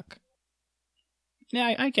plain black.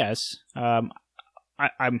 Yeah, I guess. I'm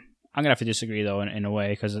gonna have to disagree though in a way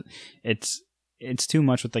because it's too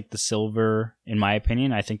much with like the silver in my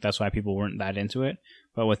opinion. I think that's why people weren't that into it.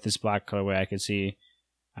 But with this black colorway, I could see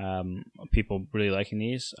people really liking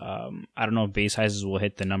these. I don't know if base sizes will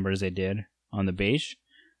hit the numbers they did on the beige.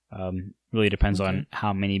 Really depends on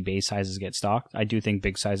how many base sizes get stocked. I do think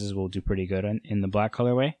big sizes will do pretty good in the black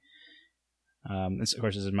colorway. This, of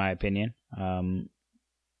course, is in my opinion.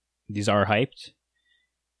 These are hyped.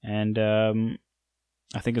 And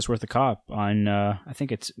I think it's worth a cop on, I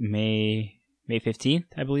think it's May 15th,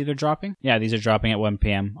 I believe they're dropping. Yeah, these are dropping at 1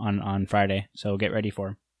 p.m. on Friday, so get ready for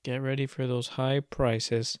them. Get ready for those high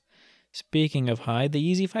prices. Speaking of high, the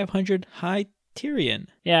Yeezy 500 High Tyrian.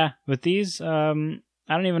 Yeah, with these, I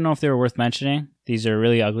don't even know if they were worth mentioning. These are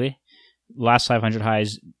really ugly. Last 500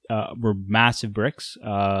 highs were massive bricks.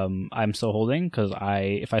 I'm still holding because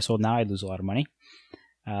if I sold now, I'd lose a lot of money.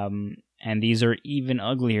 And these are even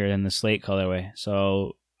uglier than the slate colorway.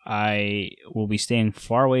 So I will be staying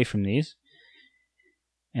far away from these.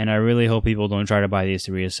 And I really hope people don't try to buy these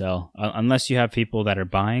to resell. Unless you have people that are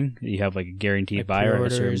buying, you have like a guaranteed Like buyer at a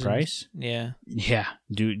certain pre-orders price. Yeah. Yeah,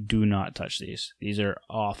 do not touch these. These are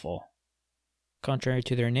awful. Contrary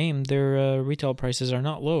to their name, their retail prices are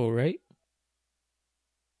not low, right?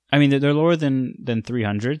 I mean, they're lower than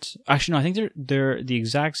 300s. Actually, no, I think they're the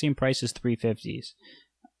exact same price as 350s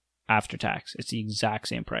after tax. It's the exact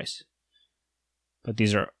same price. But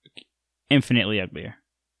these are infinitely uglier.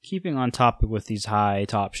 Keeping on topic with these high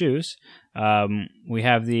top shoes, we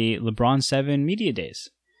have the LeBron 7 Media Days.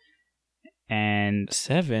 And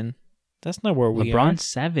 7? That's not where we are. LeBron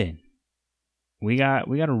 7. We got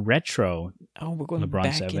a retro. Oh, we're going LeBron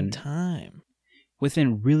back 7 in time.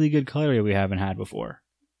 within really good colorway we haven't had before.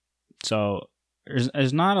 So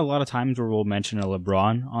there's not a lot of times where we'll mention a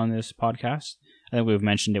LeBron on this podcast. I think we've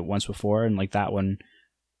mentioned it once before, and like that one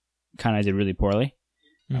kind of did really poorly.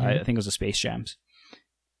 Mm-hmm. I think it was the Space Jams.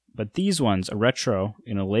 But these ones, a retro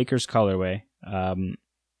in a Lakers colorway, are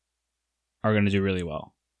going to do really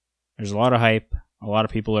well. There's a lot of hype. A lot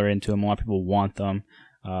of people are into them. A lot of people want them.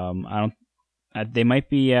 They might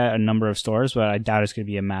be at a number of stores, but I doubt it's going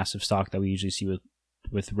to be a massive stock that we usually see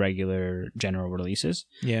with regular general releases.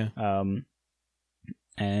 Yeah.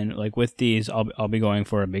 And like with these, I'll be going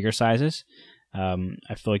for bigger sizes.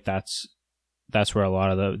 I feel like that's where a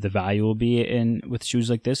lot of the value will be in with shoes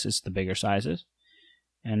like this. It's the bigger sizes.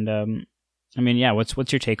 And I mean, yeah. What's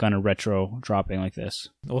your take on a retro dropping like this?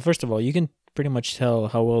 Well, first of all, you can pretty much tell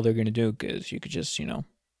how well they're going to do because you could just,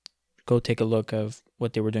 go take a look of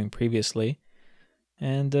what they were doing previously.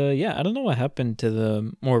 And yeah, I don't know what happened to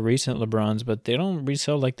the more recent LeBrons, but they don't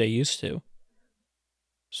resell like they used to.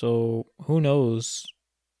 So who knows?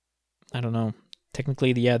 I don't know.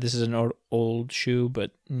 Technically, yeah, this is an old shoe,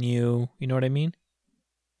 but new. You know what I mean?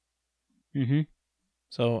 Mm-hmm.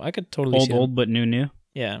 So I could totally see old, but new.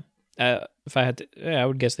 Yeah. If I had to, I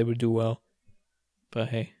would guess they would do well. But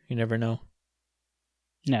hey, you never know.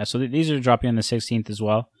 Yeah, so these are dropping on the 16th as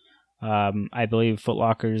well. I believe Foot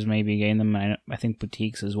Lockers may be getting them. I think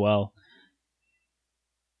boutiques as well.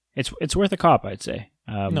 It's worth a cop, I'd say.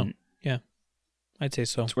 Yeah, I'd say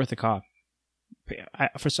so. It's worth a cop.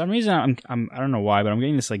 For some reason, I don't know why, but I'm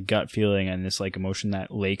getting this like gut feeling and this like emotion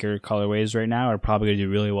that Laker colorways right now are probably going to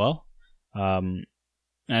do really well. And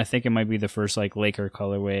I think it might be the first like Laker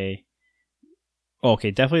colorway. Oh,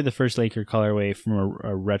 okay, definitely the first Laker colorway from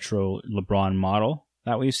a retro LeBron model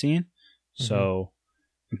that we've seen. Mm-hmm. So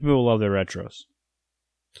people love their retros.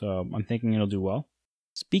 So I'm thinking it'll do well.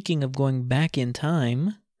 Speaking of going back in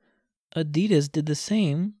time, Adidas did the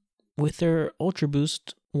same with their Ultra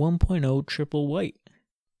Boost 1.0 triple white.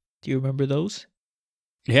 Do you remember those?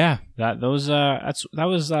 Yeah, that was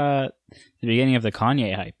the beginning of the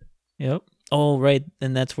Kanye hype. Yep. Oh, right,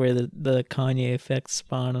 and that's where the Kanye effect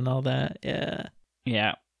spawned and all that. Yeah.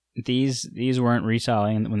 Yeah. These weren't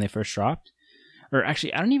reselling when they first dropped. Or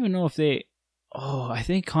actually, I don't even know if they... Oh, I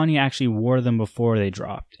think Kanye actually wore them before they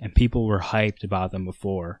dropped, and people were hyped about them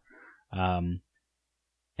before. And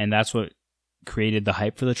that's what created the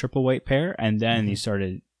hype for the triple white pair, and then these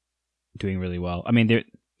started doing really well. I mean, they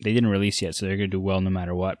didn't release yet, so they're going to do well no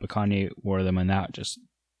matter what, but Kanye wore them, and that just...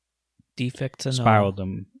 Defects and spiraled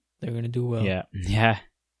them. They're going to do well. Yeah.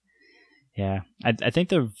 I think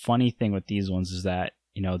the funny thing with these ones is that,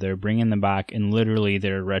 they're bringing them back in literally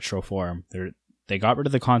their retro form. They got rid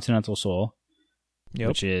of the Continental sole,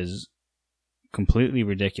 which is completely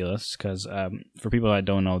ridiculous because for people that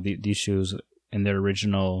don't know, these shoes in their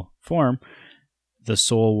original form, the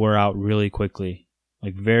sole wore out really quickly,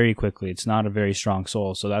 like very quickly. It's not a very strong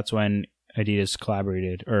sole. So that's when Adidas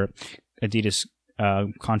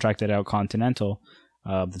contracted out Continental,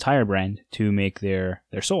 the tire brand, to make their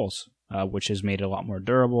soles, which has made it a lot more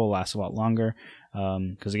durable, lasts a lot longer.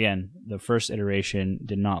 Because again, the first iteration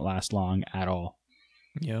did not last long at all.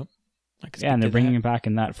 Yep. Yeah, and they're bringing it back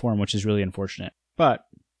in that form, which is really unfortunate. But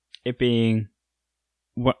it being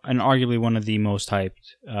and arguably one of the most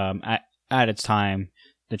hyped at its time,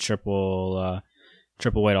 the triple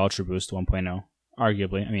white Ultra Boost 1.0,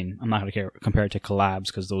 arguably. I mean, I'm not going to compare it to collabs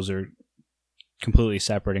because those are completely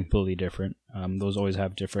separate and completely different. Those always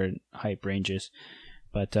have different hype ranges.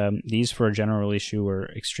 But these for a general release shoe were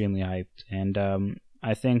extremely hyped. And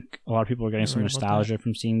I think a lot of people are getting some nostalgia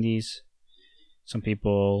from seeing these. Some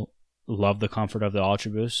people love the comfort of the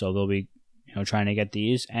Ultra Boost, so they'll be trying to get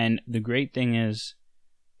these. And the great thing is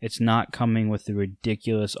it's not coming with the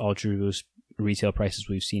ridiculous Ultra Boost retail prices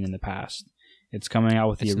we've seen in the past. It's coming out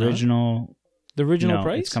with the original... The original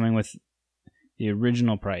price? It's coming with the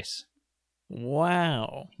original price.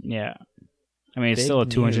 Wow. Yeah. I mean, it's Big still a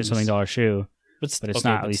 $200 news. something shoe, but it's okay, not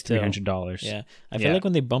but at least still. $300. Yeah. I feel like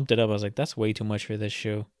when they bumped it up, I was like, that's way too much for this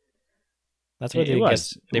shoe. That's why It they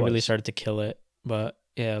was. It really was. started to kill it. But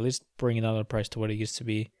yeah, at least bringing down the price to what it used to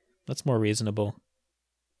be. That's more reasonable.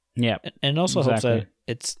 Yeah. And it also helps Exactly. that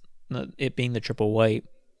it's it being the triple white.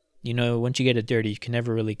 You know, once you get it dirty, you can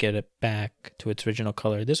never really get it back to its original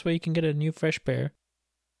color. This way you can get a new fresh pair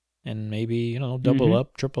and maybe, you know, double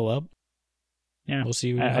up, triple up. Yeah. We'll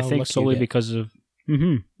see. I think solely because of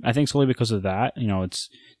I think solely because of that. You know, it's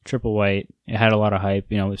triple white. It had a lot of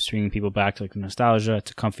hype. You know, it's bringing people back to like the nostalgia.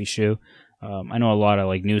 It's a comfy shoe. I know a lot of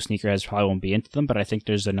like new sneakerheads probably won't be into them, but I think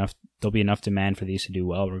there'll be enough demand for these to do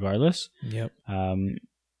well regardless. Yep.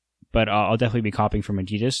 But I'll definitely be copying from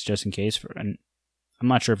Adidas just in case. And I'm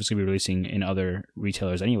not sure if it's going to be releasing in other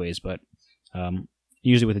retailers anyways, but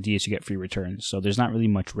usually with Adidas you get free returns. So there's not really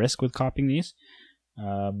much risk with copying these.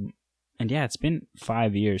 And yeah, it's been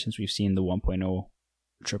 5 years since we've seen the 1.0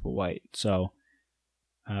 triple white. So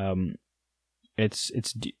it's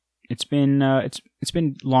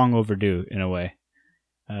been long overdue in a way.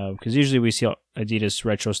 Because usually we see Adidas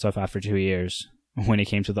retro stuff after 2 years when it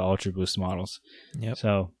came to the Ultra Boost models. Yep.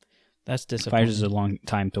 So that's 5 disappointing. years is a long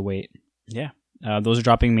time to wait. Yeah. Those are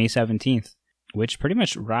dropping May 17th, which pretty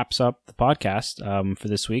much wraps up the podcast for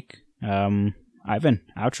this week. Ivan,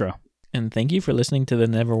 outro. And thank you for listening to the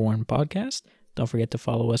Never Worn podcast. Don't forget to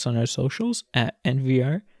follow us on our socials at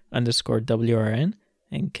NVR_WRN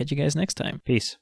and catch you guys next time. Peace.